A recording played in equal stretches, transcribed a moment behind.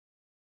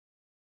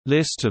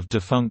List of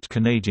defunct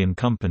Canadian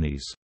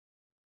companies.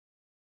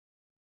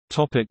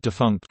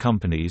 Defunct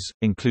companies,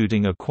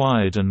 including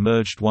acquired and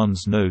merged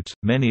ones. Note,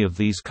 many of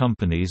these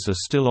companies are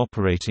still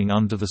operating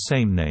under the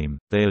same name,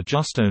 they are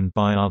just owned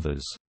by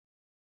others.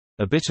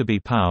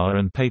 Abitibi Power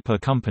and Paper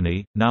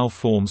Company, now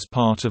forms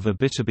part of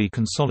Abitibi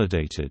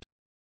Consolidated.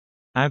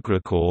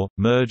 Agricor,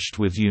 merged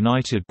with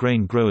United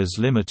Grain Growers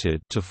Limited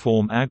to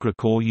form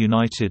Agricor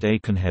United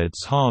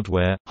Aikenheads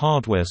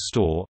Hardware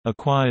Store,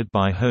 acquired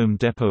by Home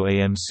Depot.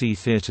 AMC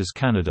Theatres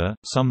Canada,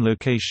 some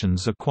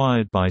locations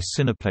acquired by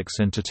Cineplex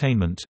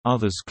Entertainment,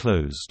 others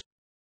closed.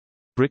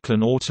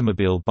 Bricklin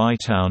Automobile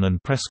Bytown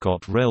and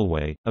Prescott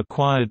Railway,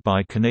 acquired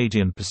by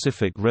Canadian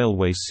Pacific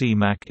Railway.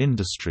 C-Mac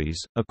Industries,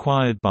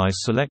 acquired by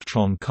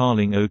Selectron.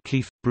 Carling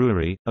O'Keefe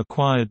Brewery,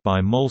 acquired by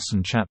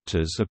Molson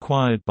Chapters,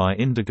 acquired by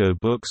Indigo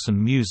Books and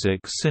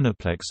Music.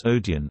 Cineplex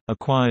Odeon,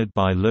 acquired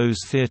by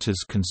Loews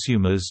Theatres.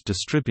 Consumers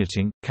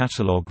Distributing,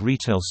 catalog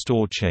retail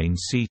store chain.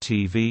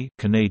 CTV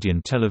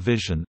Canadian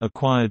Television,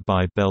 acquired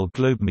by Bell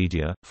Globe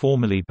Media,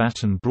 formerly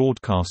Baton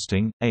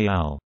Broadcasting,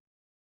 AL.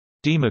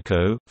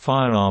 Democo,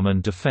 Firearm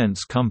and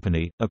Defense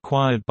Company,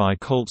 acquired by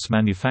Colts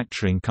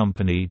Manufacturing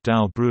Company.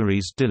 Dow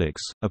Breweries. Dillix,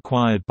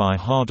 acquired by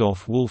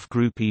Hardoff Wolf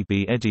Group.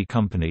 E.B. Eddy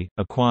Company,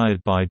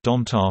 acquired by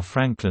Domtar.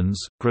 Franklin's,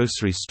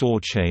 grocery store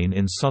chain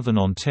in southern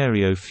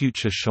Ontario.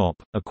 Future Shop,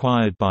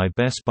 acquired by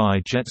Best Buy.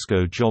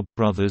 Jetsco Job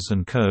Brothers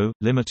 & Co.,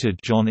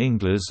 Limited. John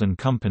Inglers &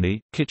 Company,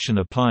 kitchen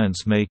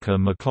appliance maker.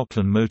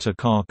 McLaughlin Motor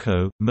Car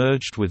Co.,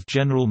 merged with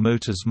General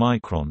Motors.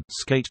 Micron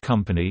Skate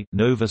Company,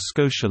 Nova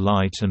Scotia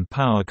Light and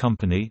Power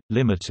Company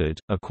Limited,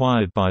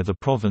 acquired by the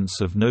Province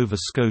of Nova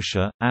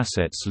Scotia,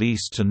 assets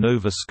leased to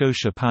Nova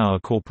Scotia Power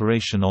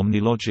Corporation.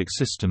 Omnilogic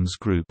Systems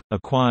Group,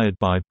 acquired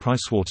by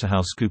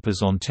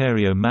PricewaterhouseCoopers.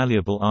 Ontario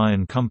Malleable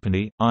Iron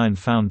Company, Iron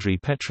Foundry.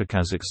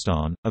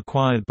 Petrokazakhstan,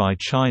 acquired by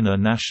China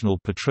National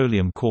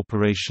Petroleum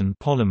Corporation.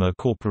 Polymer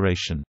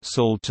Corporation,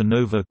 sold to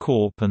Nova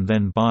Corp and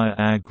then Bayer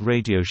Ag.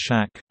 Radio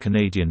Shack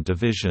Canadian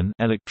division.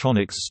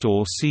 Electronics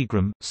store.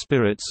 Seagram,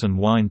 Spirits and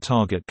Wine.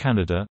 Target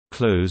Canada,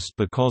 closed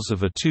because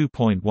of a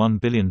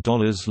 $2.1 billion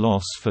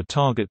loss for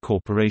Target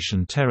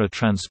Corporation. Terra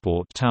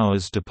Transport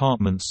Towers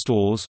Department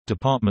Stores,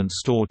 department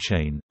store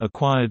chain,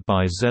 acquired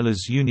by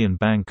Zellers Union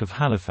Bank of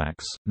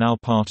Halifax, now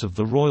part of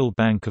the Royal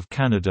Bank of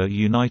Canada.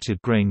 United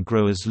Grain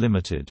Growers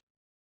Limited,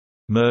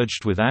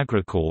 merged with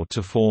Agricor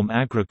to form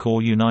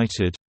Agricor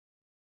United.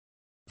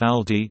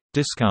 Valdi,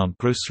 discount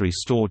grocery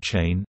store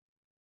chain.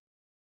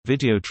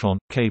 Videotron,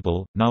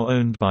 cable, now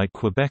owned by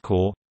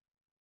Quebecor.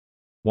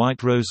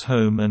 White Rose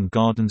Home and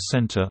Garden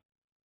Centre.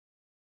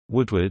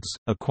 Woodwards,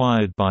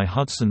 acquired by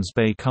Hudson's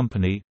Bay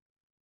Company.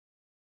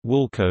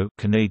 Woolco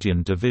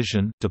Canadian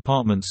division,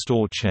 department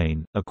store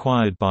chain,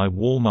 acquired by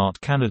Walmart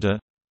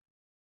Canada.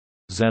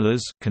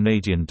 Zellers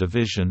Canadian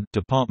division,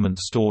 department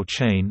store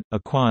chain,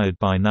 acquired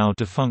by now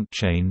defunct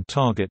chain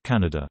Target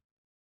Canada.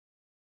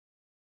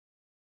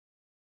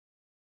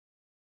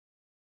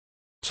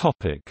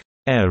 Topic: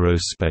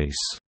 Aerospace.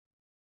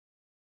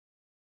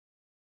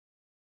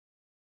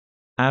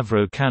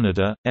 Avro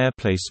Canada,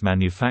 airplace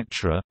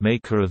manufacturer,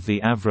 maker of the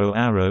Avro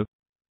Arrow.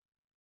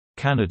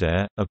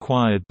 Canadair,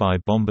 acquired by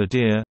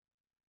Bombardier.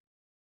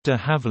 De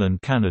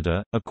Havilland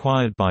Canada,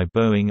 acquired by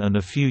Boeing and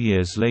a few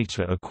years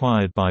later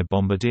acquired by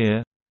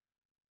Bombardier.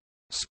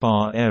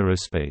 Spar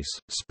Aerospace,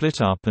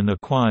 split up and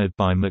acquired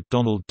by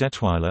McDonnell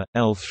Detweiler,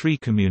 L3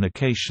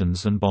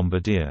 Communications and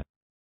Bombardier.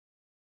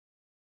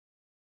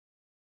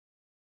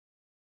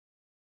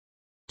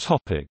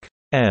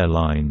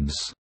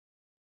 Airlines.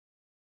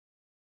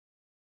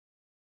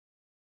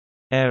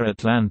 Air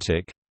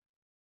Atlantic,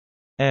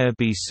 Air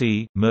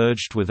BC,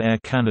 merged with Air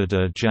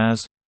Canada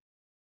Jazz.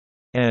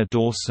 Air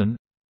Dawson,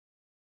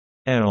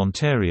 Air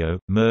Ontario,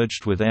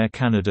 merged with Air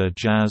Canada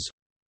Jazz.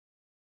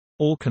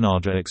 All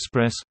Canada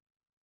Express.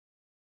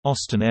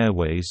 Austin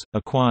Airways,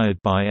 acquired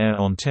by Air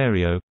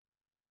Ontario.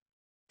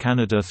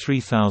 Canada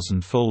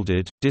 3000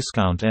 folded,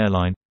 discount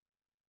airline.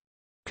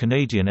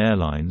 Canadian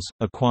Airlines,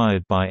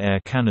 acquired by Air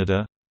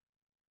Canada.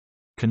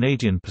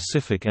 Canadian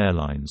Pacific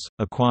Airlines,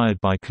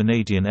 acquired by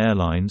Canadian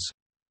Airlines.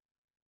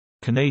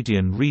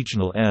 Canadian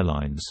Regional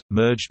Airlines,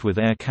 merged with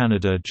Air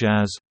Canada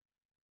Jazz.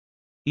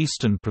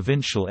 Eastern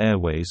Provincial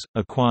Airways,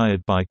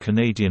 acquired by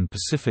Canadian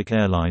Pacific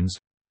Airlines.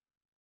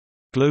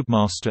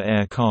 Globemaster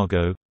Air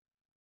Cargo.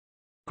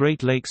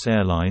 Great Lakes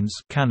Airlines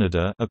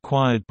Canada,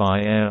 acquired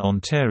by Air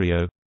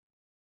Ontario.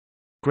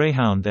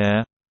 Greyhound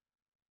Air.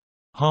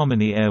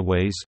 Harmony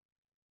Airways.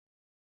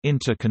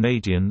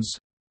 Inter-Canadians.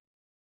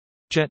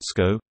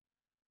 Jetsco.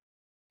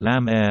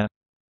 LAM Air.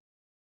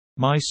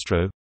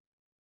 Maestro.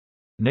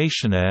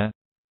 Nationair.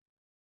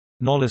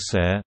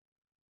 Nolisair.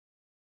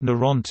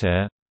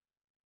 Norontair.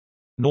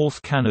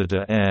 North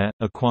Canada Air,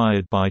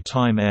 acquired by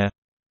Time Air.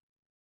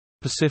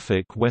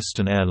 Pacific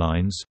Western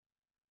Airlines.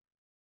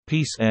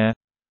 Peace Air.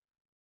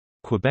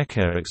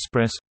 Quebecair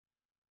Express.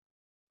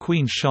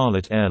 Queen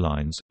Charlotte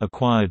Airlines,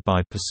 acquired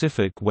by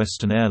Pacific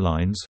Western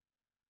Airlines.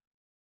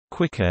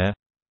 Quickair.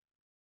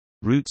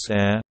 Roots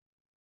Air.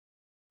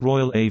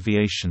 Royal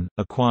Aviation,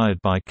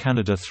 acquired by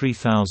Canada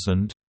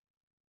 3000.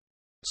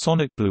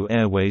 Sonic Blue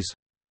Airways,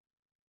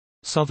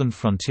 Southern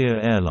Frontier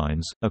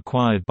Airlines,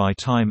 acquired by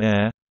Time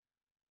Air,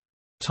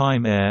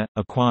 Time Air,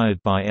 acquired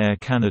by Air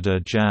Canada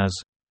Jazz,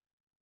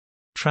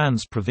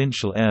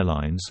 Trans-Provincial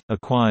Airlines,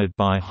 acquired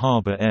by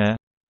Harbour Air,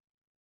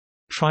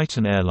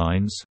 Triton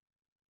Airlines,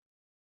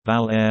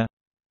 Val Air,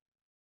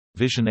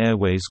 Vision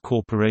Airways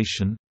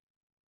Corporation,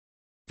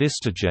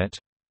 VistaJet,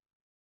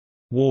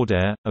 Ward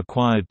Air,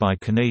 acquired by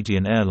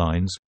Canadian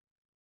Airlines,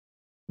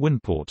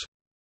 Winport,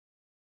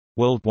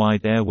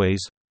 Worldwide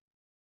Airways,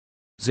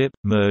 Zip,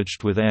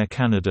 merged with Air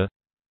Canada,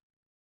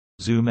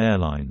 Zoom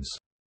Airlines.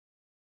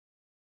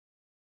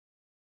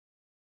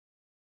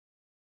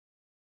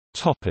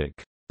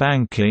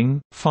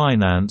 Banking,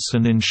 finance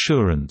and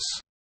insurance.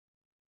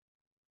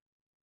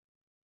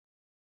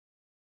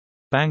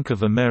 Bank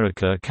of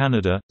America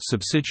Canada,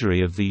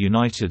 subsidiary of the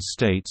United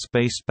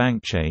States-based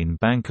bank chain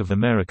Bank of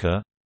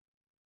America.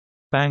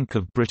 Bank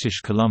of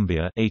British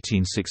Columbia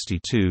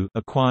 1862,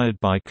 acquired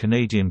by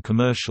Canadian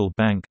Commercial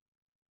Bank.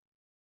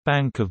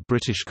 Bank of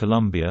British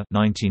Columbia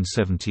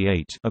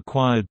 1978,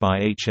 acquired by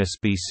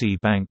HSBC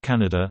Bank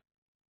Canada.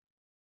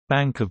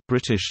 Bank of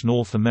British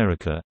North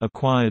America,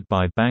 acquired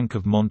by Bank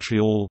of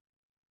Montreal.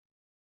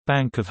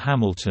 Bank of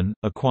Hamilton,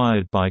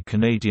 acquired by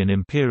Canadian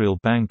Imperial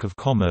Bank of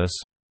Commerce.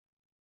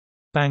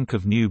 Bank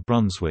of New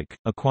Brunswick,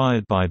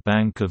 acquired by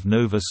Bank of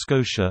Nova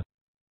Scotia.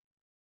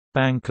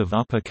 Bank of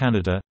Upper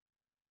Canada.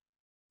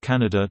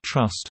 Canada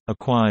Trust,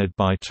 acquired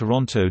by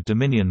Toronto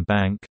Dominion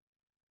Bank.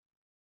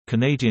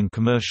 Canadian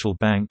Commercial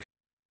Bank,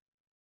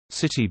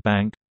 City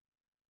Bank,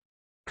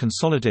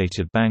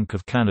 Consolidated Bank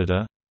of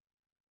Canada,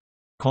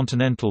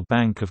 Continental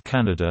Bank of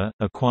Canada,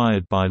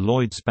 acquired by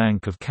Lloyds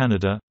Bank of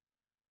Canada,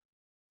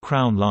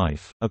 Crown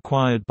Life,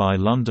 acquired by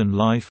London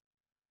Life,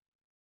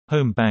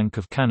 Home Bank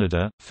of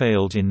Canada,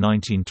 failed in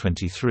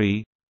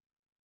 1923,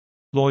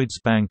 Lloyds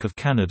Bank of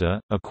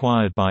Canada,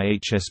 acquired by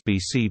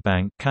HSBC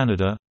Bank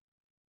Canada,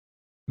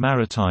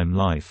 Maritime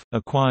Life,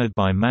 acquired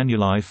by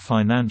Manulife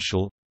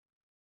Financial,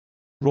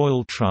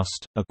 Royal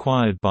Trust,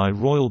 acquired by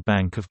Royal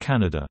Bank of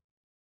Canada.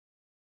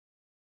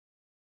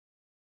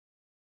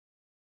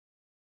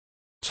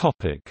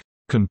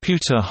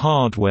 Computer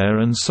hardware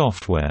and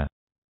software.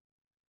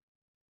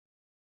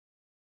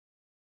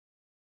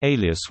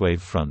 Alias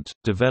Wavefront,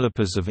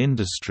 developers of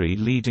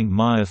industry-leading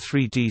Maya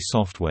 3D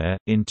software.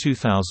 In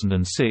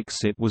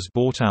 2006 it was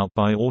bought out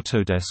by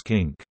Autodesk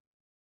Inc.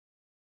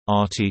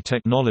 RT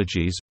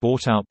Technologies,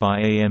 bought out by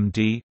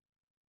AMD.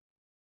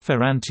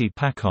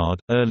 Ferranti-Packard,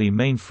 early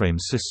mainframe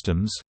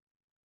systems.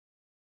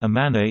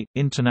 Amane,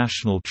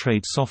 international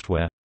trade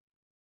software.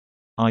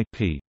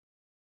 IP.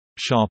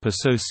 Sharp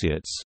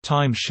Associates,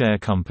 time-share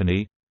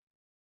company.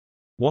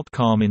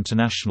 Whatcom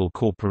International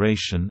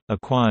Corporation,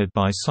 acquired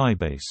by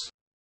Sybase.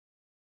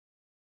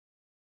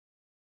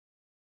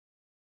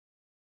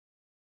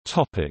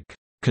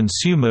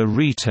 Consumer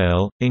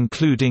retail,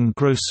 including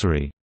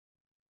grocery.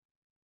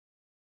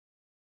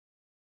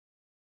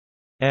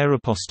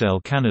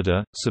 Aeropostale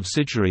Canada,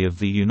 subsidiary of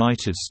the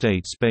United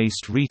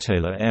States-based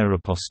retailer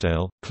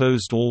Aeropostale,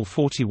 closed all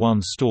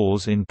 41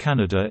 stores in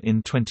Canada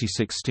in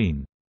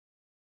 2016.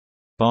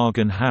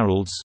 Bargain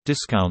Harold's,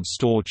 discount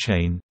store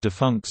chain,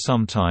 defunct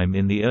sometime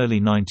in the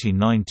early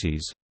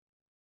 1990s.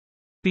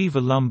 Beaver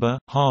Lumber,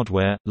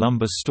 hardware,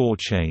 lumber store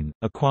chain,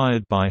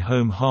 acquired by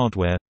Home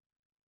Hardware.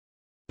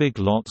 Big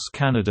Lots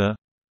Canada.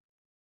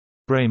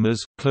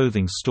 Bramers,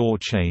 clothing store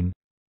chain.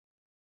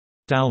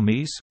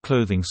 Dalmies,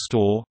 clothing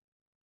store.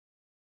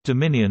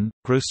 Dominion,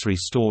 grocery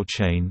store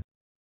chain.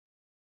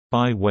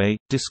 Byway,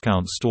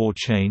 discount store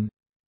chain.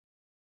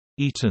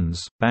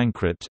 Eaton's,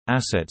 bankrupt,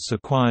 assets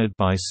acquired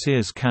by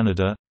Sears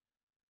Canada.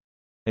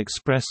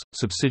 Express,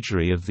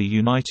 subsidiary of the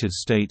United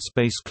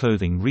States-based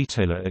clothing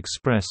retailer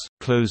Express,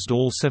 closed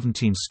all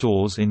 17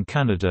 stores in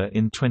Canada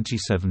in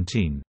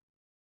 2017.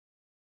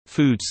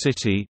 Food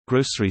City,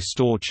 grocery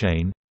store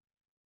chain.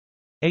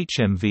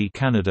 HMV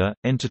Canada,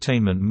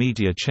 entertainment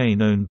media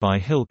chain owned by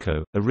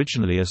Hilco,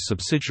 originally a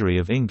subsidiary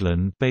of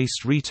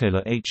England-based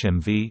retailer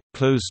HMV,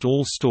 closed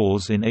all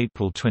stores in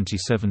April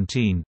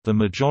 2017. The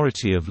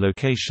majority of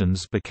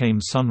locations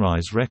became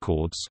Sunrise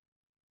Records.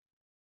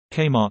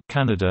 Kmart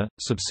Canada,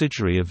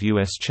 subsidiary of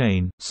US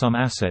chain, some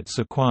assets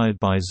acquired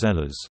by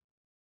Zellers.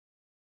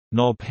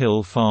 Nob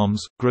Hill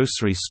Farms,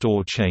 grocery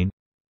store chain.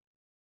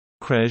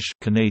 Krej,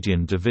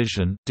 Canadian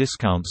division,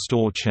 discount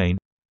store chain.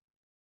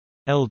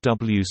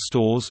 LW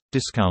Stores,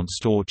 discount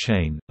store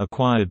chain,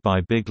 acquired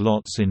by Big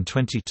Lots in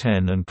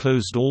 2010 and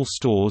closed all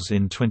stores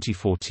in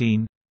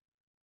 2014.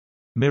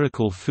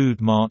 Miracle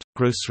Food Mart,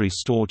 grocery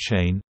store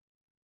chain.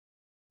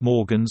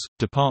 Morgan's,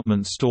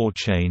 department store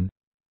chain.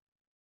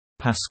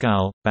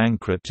 Pascal,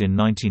 bankrupt in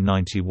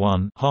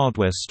 1991,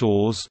 hardware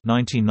stores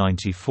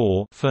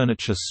 1994,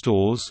 furniture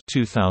stores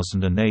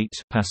 2008,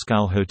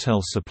 Pascal Hotel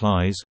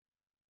Supplies.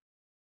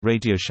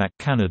 RadioShack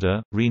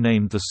Canada,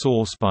 renamed The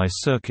Source by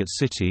Circuit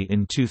City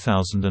in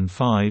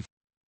 2005.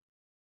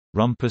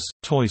 Rumpus,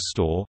 Toy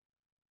Store.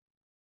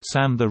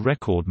 Sam the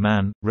Record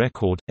Man,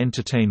 Record,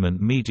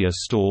 entertainment media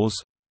stores.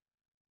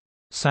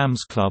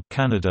 Sam's Club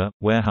Canada,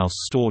 warehouse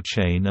store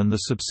chain and the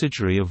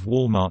subsidiary of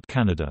Walmart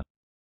Canada.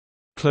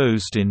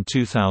 Closed in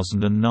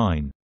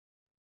 2009.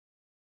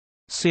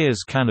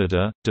 Sears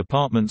Canada,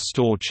 department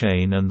store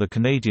chain and the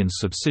Canadian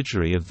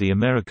subsidiary of the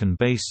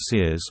American-based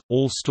Sears,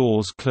 all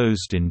stores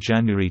closed in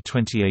January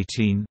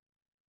 2018.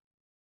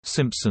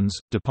 Simpsons,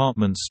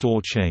 department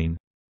store chain.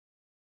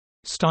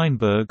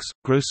 Steinberg's,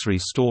 grocery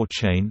store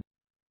chain.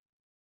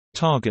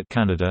 Target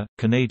Canada,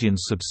 Canadian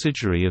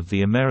subsidiary of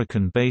the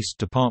American-based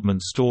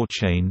department store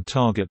chain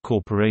Target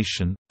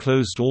Corporation,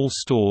 closed all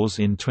stores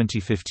in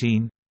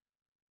 2015.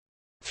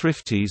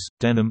 Thrifty's,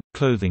 denim,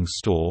 clothing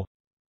store.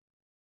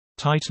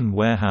 Titan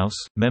Warehouse,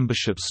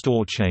 membership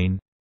store chain.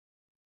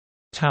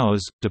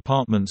 Towers,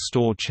 department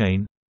store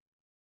chain.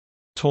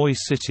 Toy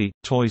City,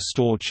 toy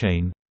store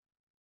chain.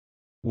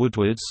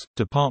 Woodward's,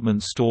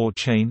 department store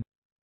chain.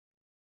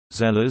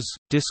 Zeller's,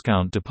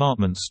 discount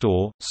department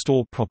store,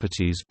 store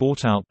properties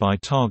bought out by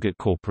Target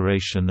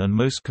Corporation and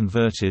most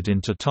converted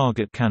into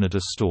Target Canada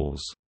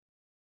stores.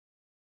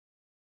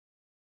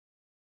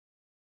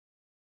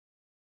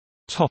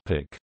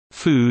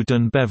 Food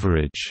and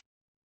beverage.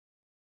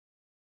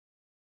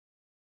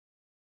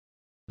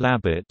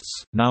 Labbits,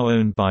 now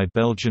owned by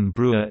Belgian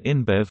brewer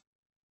InBev.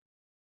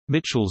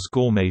 Mitchell's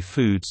Gourmet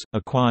Foods,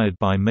 acquired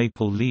by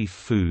Maple Leaf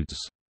Foods.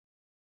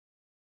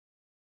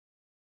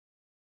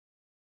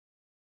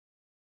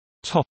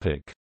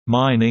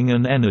 Mining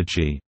and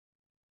energy.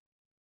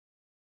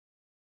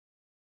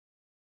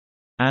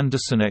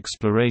 Anderson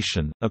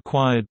Exploration,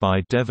 acquired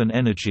by Devon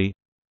Energy.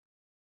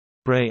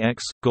 Bray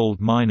X, gold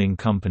mining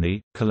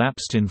company,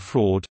 collapsed in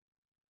fraud.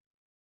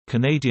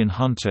 Canadian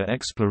Hunter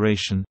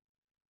Exploration.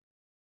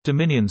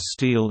 Dominion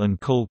Steel and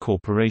Coal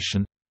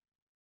Corporation.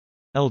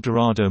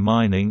 Eldorado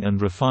Mining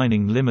and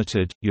Refining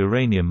Limited,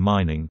 uranium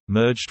mining,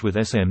 merged with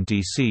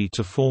SMDC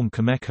to form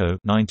Cameco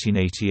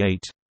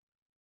 1988.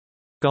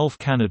 Gulf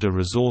Canada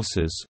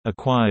Resources,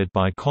 acquired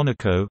by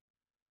Conoco.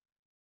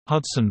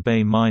 Hudson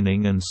Bay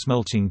Mining and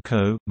Smelting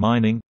Co.,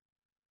 mining.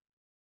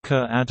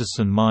 Kerr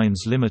Addison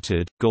Mines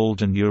Limited,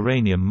 gold and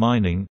uranium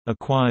mining,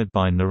 acquired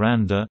by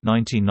Noranda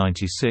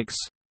 1996.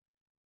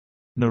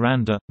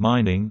 Noranda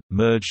Mining,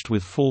 merged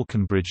with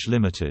Falconbridge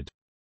Limited.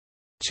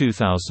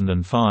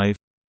 2005.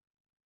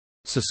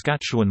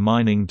 Saskatchewan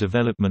Mining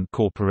Development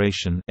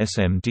Corporation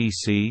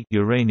 (SMDC),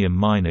 uranium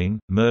mining,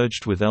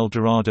 merged with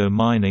Eldorado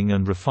Mining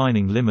and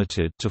Refining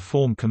Limited to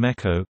form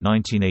Cameco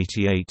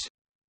 1988.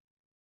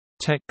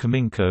 Teck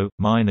Cominco,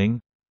 mining.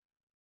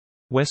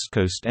 West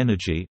Coast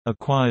Energy,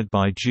 acquired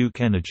by Duke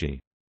Energy.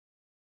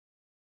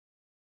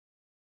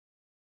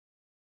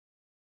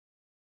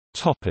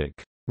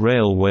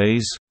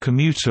 Railways,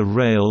 commuter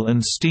rail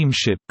and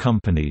steamship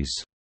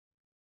companies.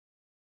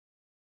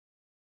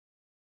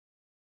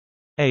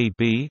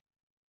 AB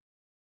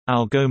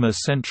Algoma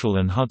Central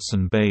and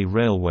Hudson Bay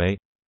Railway.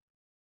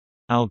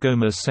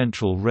 Algoma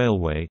Central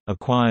Railway,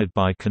 acquired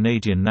by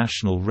Canadian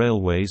National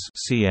Railways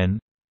 (CN).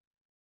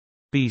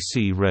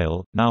 BC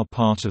Rail, now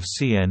part of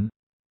CN.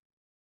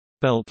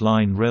 Belt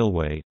Line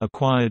Railway,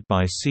 acquired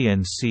by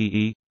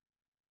CNCE.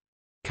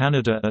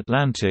 Canada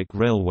Atlantic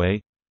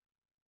Railway.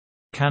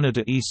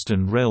 Canada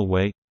Eastern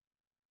Railway.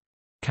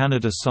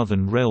 Canada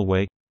Southern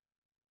Railway.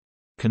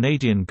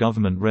 Canadian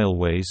Government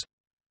Railways.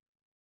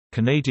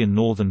 Canadian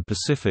Northern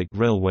Pacific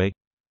Railway.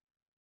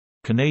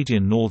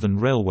 Canadian Northern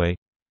Railway.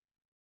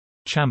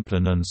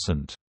 Champlain and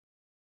St.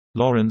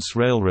 Lawrence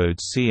Railroad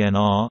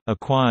CNR,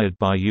 acquired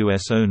by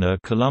U.S. owner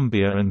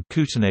Columbia and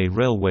Kootenay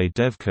Railway.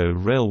 Devco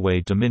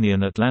Railway.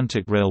 Dominion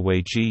Atlantic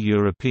Railway. G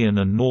European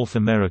and North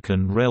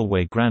American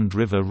Railway. Grand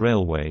River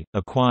Railway,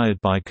 acquired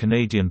by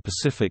Canadian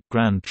Pacific.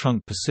 Grand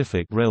Trunk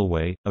Pacific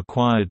Railway,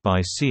 acquired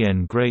by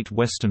CN. Great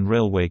Western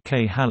Railway.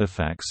 K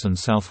Halifax and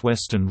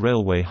Southwestern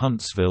Railway.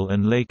 Huntsville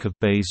and Lake of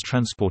Bays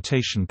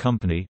Transportation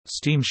Company.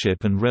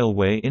 Steamship and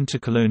Railway.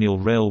 Intercolonial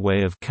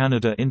Railway of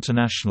Canada.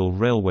 International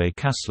Railway.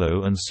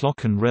 Caslo and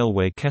Slocum Railway.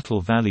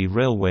 Kettle Valley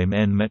Railway.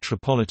 N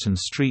Metropolitan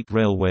Street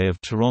Railway of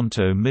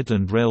Toronto.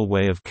 Midland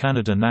Railway of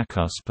Canada.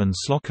 Nakusp and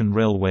Slocum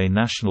Railway.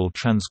 National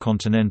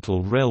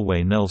Transcontinental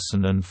Railway.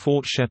 Nelson and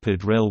Fort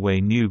Shepherd Railway.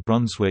 New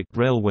Brunswick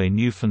Railway.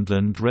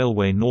 Newfoundland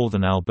Railway.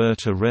 Northern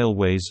Alberta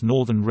Railways.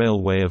 Northern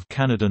Railway of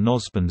Canada.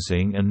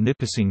 Nosbonsing and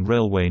Nipissing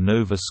Railway.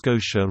 Nova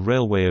Scotia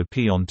Railway. OP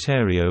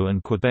Ontario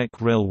and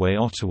Quebec Railway.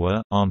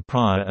 Ottawa, Arne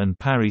Prior and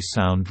Parry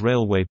Sound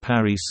Railway.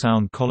 Parry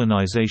Sound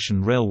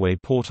Colonization Railway.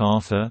 Port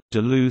Arthur,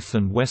 Duluth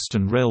and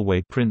Western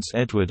Railway. Prince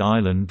Edward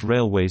Island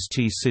Railways.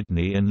 T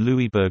Sydney and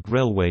Louisbourg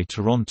Railway.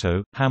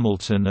 Toronto,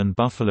 Hamilton and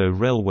Buffalo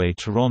Railway.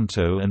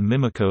 Toronto and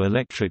Mimico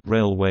Electric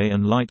Railway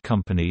and Light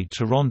Company.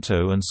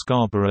 Toronto and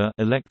Scarborough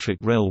Electric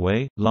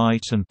Railway,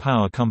 Light and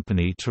Power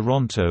Company.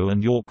 Toronto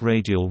and York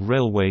Radial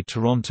Railway.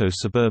 Toronto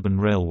Suburban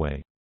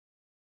Railway.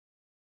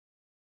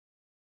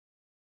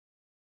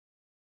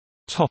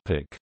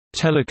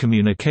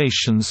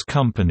 Telecommunications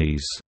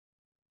companies.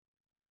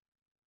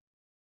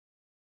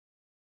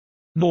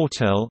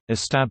 Nortel,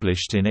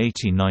 established in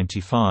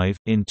 1895,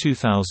 in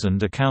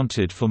 2000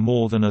 accounted for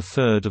more than a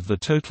third of the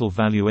total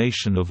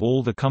valuation of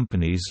all the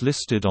companies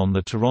listed on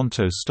the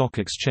Toronto Stock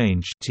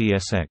Exchange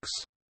 (TSX).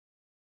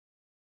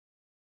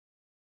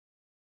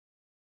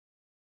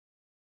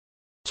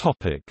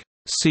 Topic: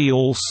 See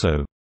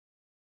also.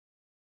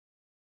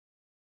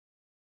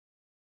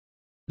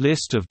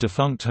 List of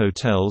defunct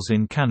hotels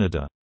in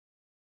Canada.